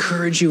want to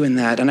encourage you in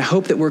that. And I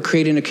hope that we're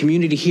creating a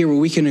community here where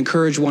we can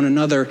encourage one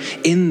another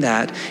in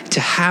that, to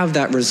have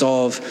that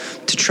resolve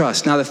to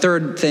trust. Now, the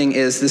third thing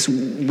is this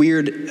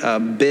weird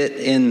bit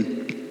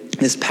in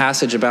this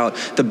passage about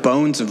the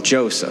bones of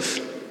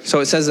Joseph. So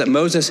it says that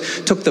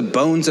Moses took the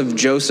bones of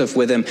Joseph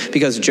with him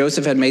because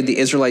Joseph had made the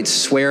Israelites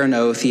swear an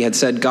oath. He had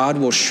said, God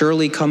will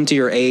surely come to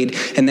your aid,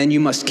 and then you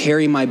must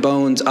carry my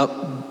bones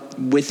up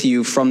with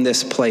you from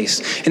this place.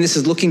 And this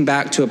is looking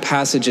back to a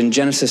passage in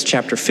Genesis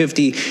chapter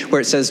 50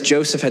 where it says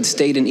Joseph had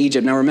stayed in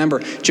Egypt. Now remember,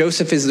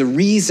 Joseph is the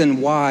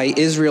reason why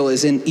Israel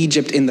is in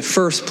Egypt in the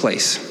first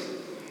place.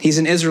 He's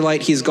an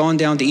Israelite. He's gone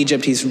down to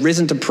Egypt. He's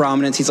risen to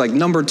prominence. He's like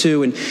number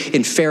 2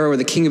 in Pharaoh,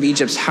 the king of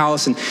Egypt's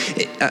house. And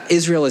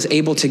Israel is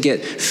able to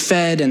get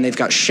fed, and they've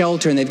got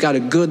shelter, and they've got a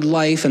good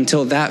life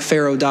until that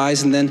Pharaoh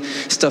dies, and then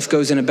stuff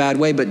goes in a bad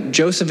way. But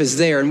Joseph is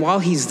there, and while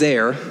he's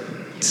there,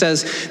 it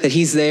says that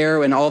he's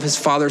there and all of his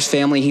father's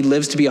family. He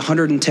lives to be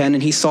 110,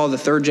 and he saw the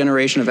third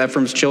generation of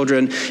Ephraim's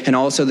children and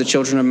also the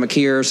children of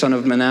Machir, son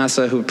of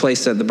Manasseh, who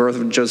placed at the birth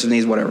of Joseph's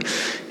knees, whatever.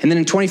 And then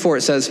in 24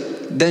 it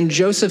says, then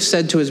Joseph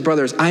said to his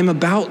brothers, I'm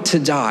about to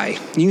die.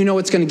 You know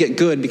it's going to get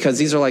good because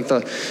these are like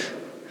the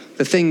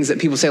things that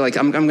people say, like,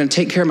 I'm going to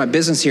take care of my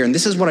business here, and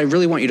this is what I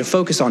really want you to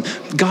focus on.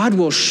 God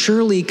will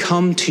surely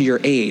come to your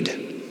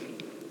aid.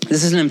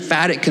 This is an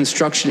emphatic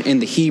construction in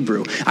the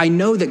Hebrew. I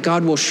know that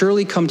God will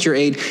surely come to your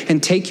aid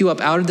and take you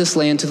up out of this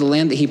land to the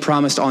land that he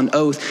promised on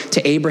oath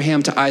to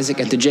Abraham, to Isaac,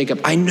 and to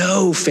Jacob. I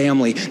know,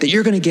 family, that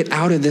you're going to get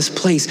out of this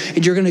place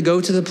and you're going to go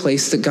to the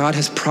place that God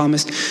has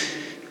promised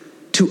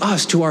to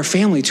us, to our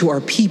family, to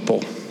our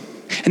people.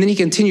 And then he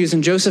continues,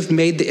 and Joseph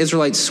made the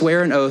Israelites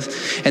swear an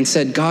oath and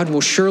said, God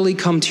will surely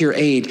come to your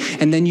aid,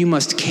 and then you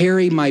must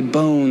carry my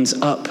bones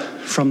up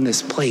from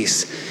this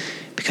place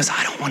because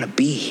I don't want to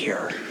be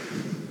here.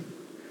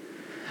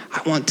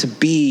 I want to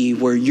be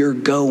where you're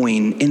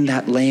going, in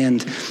that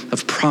land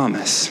of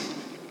promise.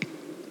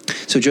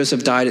 So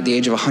Joseph died at the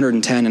age of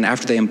 110, and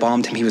after they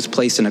embalmed him, he was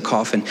placed in a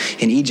coffin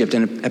in Egypt.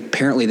 And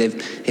apparently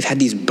they've had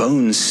these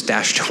bones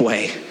stashed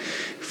away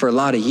for a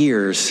lot of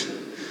years,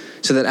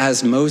 so that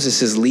as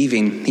Moses is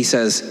leaving, he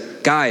says,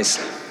 guys,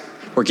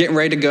 we're getting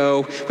ready to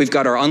go. We've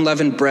got our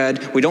unleavened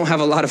bread. We don't have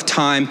a lot of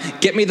time.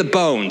 Get me the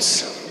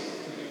bones.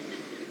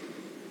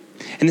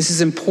 And this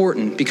is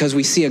important because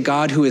we see a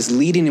God who is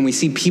leading, and we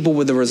see people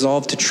with the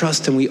resolve to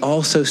trust, and we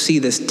also see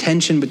this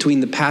tension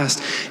between the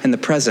past and the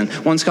present.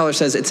 One scholar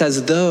says it's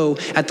as though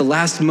at the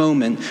last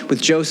moment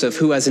with Joseph,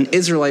 who as an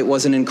Israelite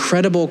was an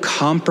incredible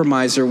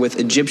compromiser with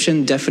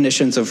Egyptian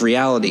definitions of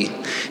reality,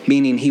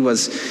 meaning he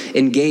was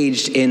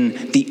engaged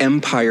in the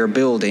empire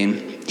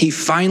building, he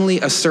finally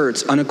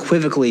asserts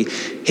unequivocally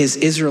his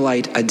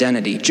Israelite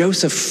identity.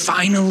 Joseph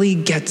finally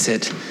gets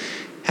it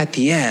at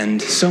the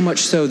end, so much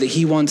so that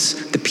he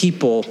wants the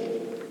people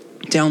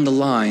down the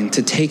line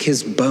to take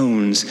his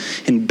bones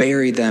and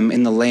bury them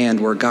in the land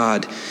where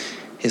God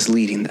is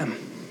leading them.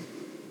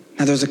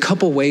 Now, there's a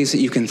couple ways that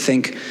you can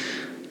think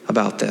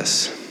about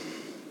this.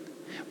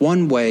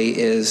 One way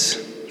is,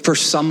 for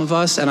some of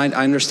us, and I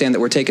understand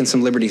that we're taking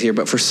some liberties here,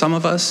 but for some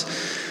of us,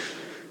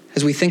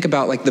 as we think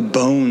about like the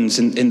bones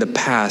in the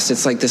past,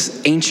 it's like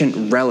this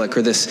ancient relic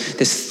or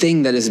this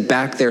thing that is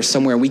back there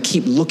somewhere. We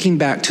keep looking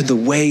back to the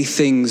way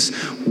things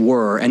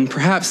were. And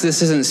perhaps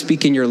this isn't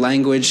speaking your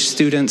language,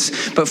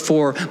 students, but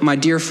for my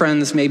dear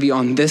friends maybe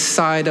on this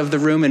side of the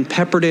room and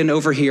peppered in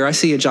over here, I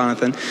see you,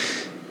 Jonathan.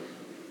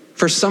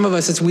 For some of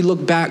us, as we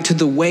look back to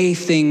the way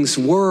things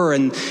were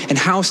and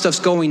how stuff's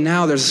going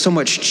now, there's so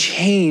much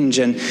change.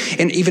 And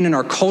even in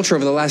our culture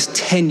over the last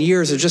 10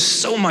 years, there's just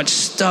so much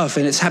stuff.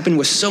 And it's happened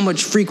with so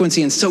much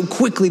frequency and so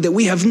quickly that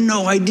we have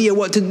no idea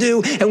what to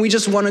do. And we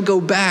just want to go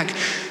back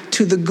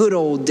to the good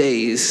old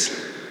days.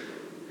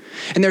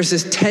 And there's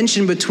this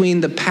tension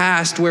between the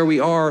past where we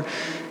are,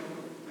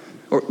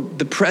 or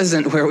the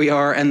present where we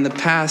are, and the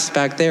past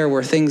back there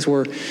where things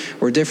were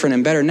different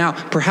and better. Now,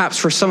 perhaps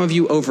for some of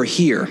you over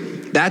here,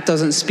 that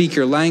doesn't speak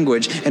your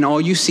language, and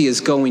all you see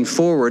is going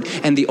forward,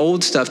 and the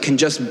old stuff can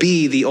just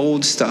be the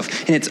old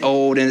stuff, and it's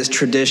old, and it's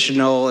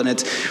traditional, and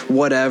it's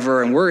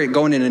whatever, and we're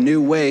going in a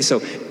new way.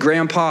 So,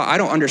 Grandpa, I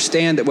don't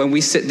understand that when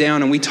we sit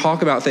down and we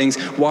talk about things,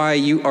 why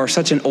you are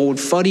such an old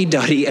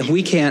fuddy-duddy, and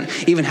we can't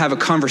even have a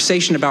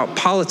conversation about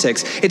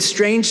politics. It's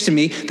strange to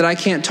me that I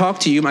can't talk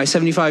to you, my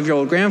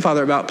 75-year-old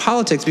grandfather, about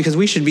politics, because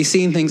we should be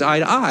seeing things eye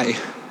to eye.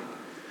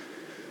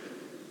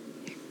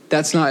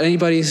 That's not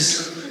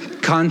anybody's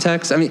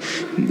context. I mean,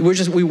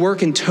 we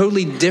work in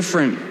totally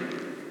different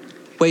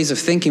ways of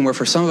thinking, where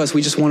for some of us,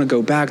 we just want to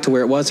go back to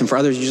where it was, and for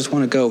others, you just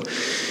want to go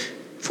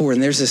forward.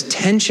 And there's this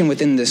tension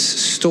within this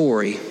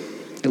story,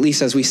 at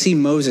least as we see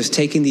Moses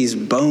taking these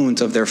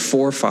bones of their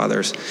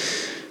forefathers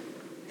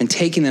and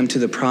taking them to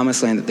the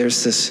promised land, that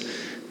there's this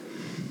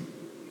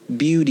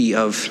beauty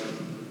of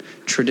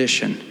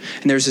tradition.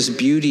 And there's this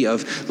beauty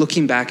of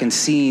looking back and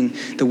seeing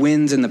the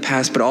wins in the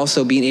past, but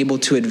also being able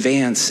to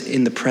advance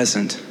in the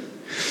present.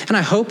 And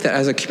I hope that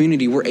as a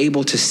community, we're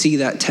able to see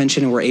that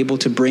tension and we're able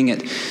to bring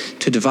it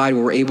to divide,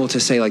 where we're able to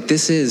say, like,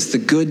 this is the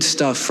good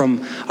stuff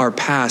from our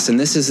past, and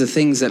this is the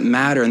things that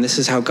matter, and this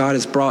is how God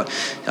has brought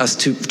us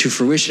to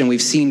fruition.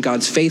 We've seen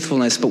God's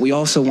faithfulness, but we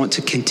also want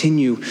to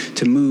continue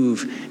to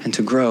move and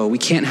to grow. We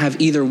can't have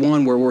either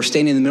one where we're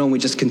standing in the middle and we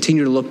just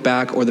continue to look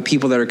back, or the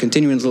people that are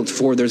continuing to look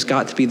forward. There's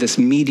got to be this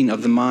meeting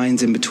of the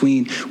minds in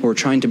between where we're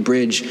trying to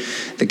bridge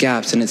the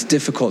gaps, and it's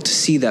difficult to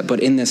see that.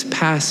 But in this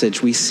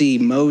passage, we see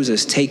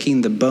Moses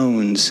taking the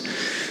bones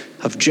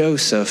of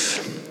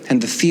Joseph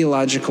and the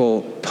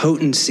theological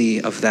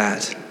potency of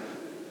that.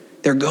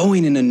 They're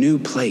going in a new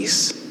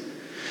place.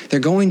 They're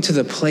going to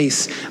the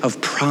place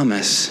of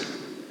promise.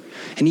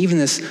 And even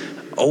this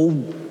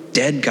old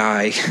dead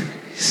guy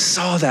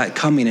saw that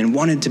coming and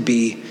wanted to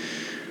be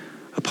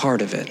a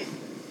part of it.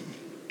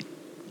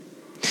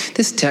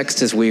 This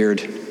text is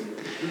weird.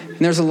 And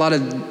there's a lot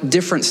of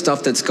different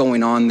stuff that's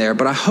going on there,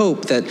 but I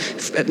hope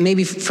that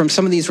maybe from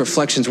some of these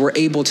reflections, we're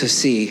able to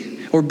see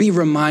or be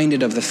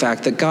reminded of the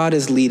fact that God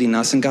is leading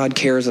us and God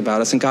cares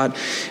about us and God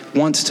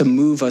wants to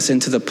move us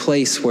into the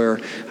place where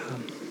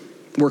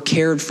we're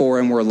cared for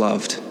and we're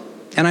loved.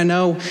 And I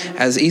know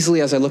as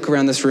easily as I look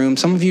around this room,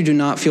 some of you do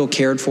not feel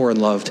cared for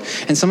and loved.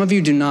 And some of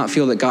you do not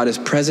feel that God is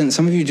present.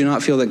 Some of you do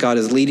not feel that God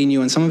is leading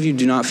you. And some of you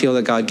do not feel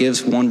that God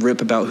gives one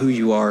rip about who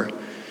you are.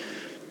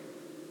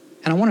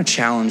 And I want to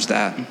challenge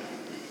that.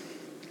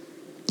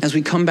 As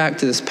we come back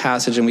to this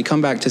passage and we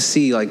come back to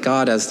see like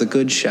God as the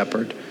good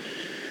shepherd,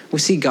 we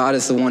see God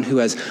as the one who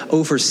has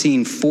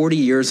overseen 40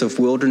 years of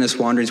wilderness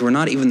wanderings where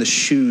not even the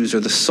shoes or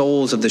the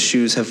soles of the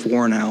shoes have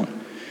worn out,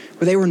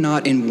 where they were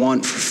not in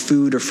want for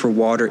food or for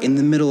water in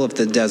the middle of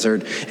the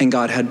desert, and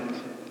God had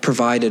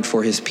provided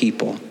for his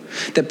people.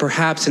 That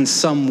perhaps in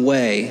some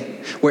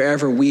way,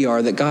 wherever we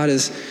are, that God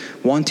is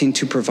wanting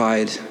to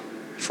provide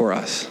for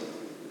us.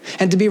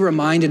 And to be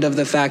reminded of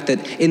the fact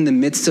that in the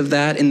midst of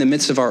that, in the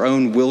midst of our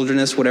own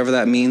wilderness, whatever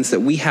that means, that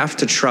we have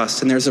to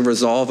trust, and there's a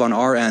resolve on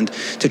our end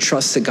to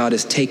trust that God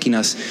is taking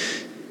us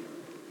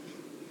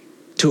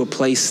to a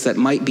place that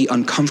might be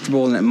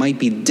uncomfortable and it might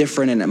be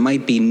different and it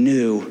might be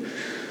new,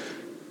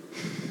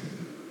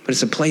 but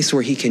it's a place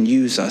where he can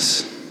use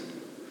us.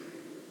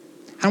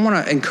 I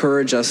want to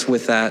encourage us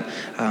with that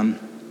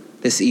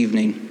this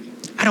evening.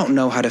 I don't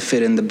know how to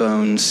fit in the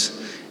bones.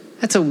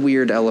 That's a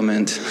weird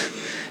element.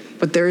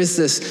 But there is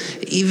this,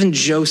 even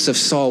Joseph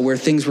saw where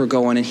things were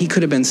going, and he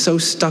could have been so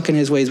stuck in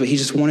his ways, but he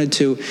just wanted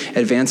to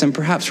advance. And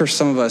perhaps for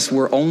some of us,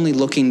 we're only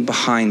looking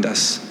behind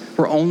us.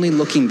 We're only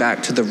looking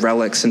back to the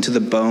relics and to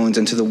the bones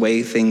and to the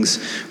way things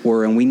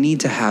were. And we need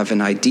to have an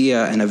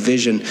idea and a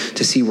vision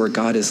to see where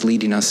God is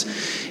leading us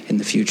in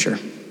the future.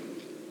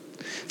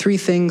 3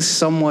 things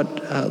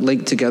somewhat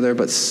linked together,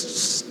 but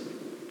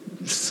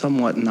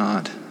somewhat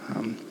not.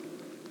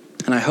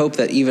 And I hope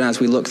that even as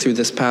we look through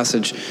this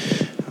passage,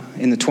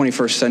 in the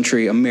 21st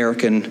century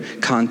American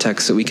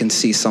context, that we can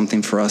see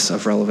something for us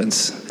of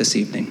relevance this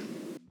evening.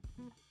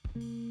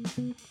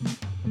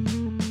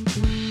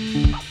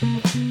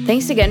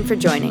 Thanks again for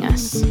joining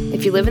us.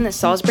 If you live in the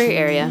Salisbury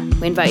area,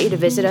 we invite you to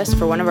visit us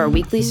for one of our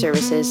weekly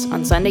services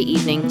on Sunday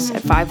evenings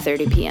at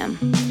 5:30 p.m.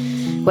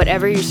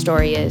 Whatever your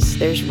story is,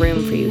 there's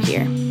room for you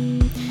here.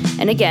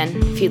 And again,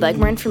 if you'd like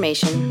more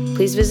information,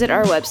 please visit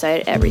our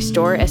website at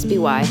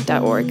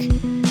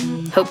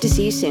restoresby.org. Hope to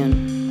see you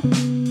soon.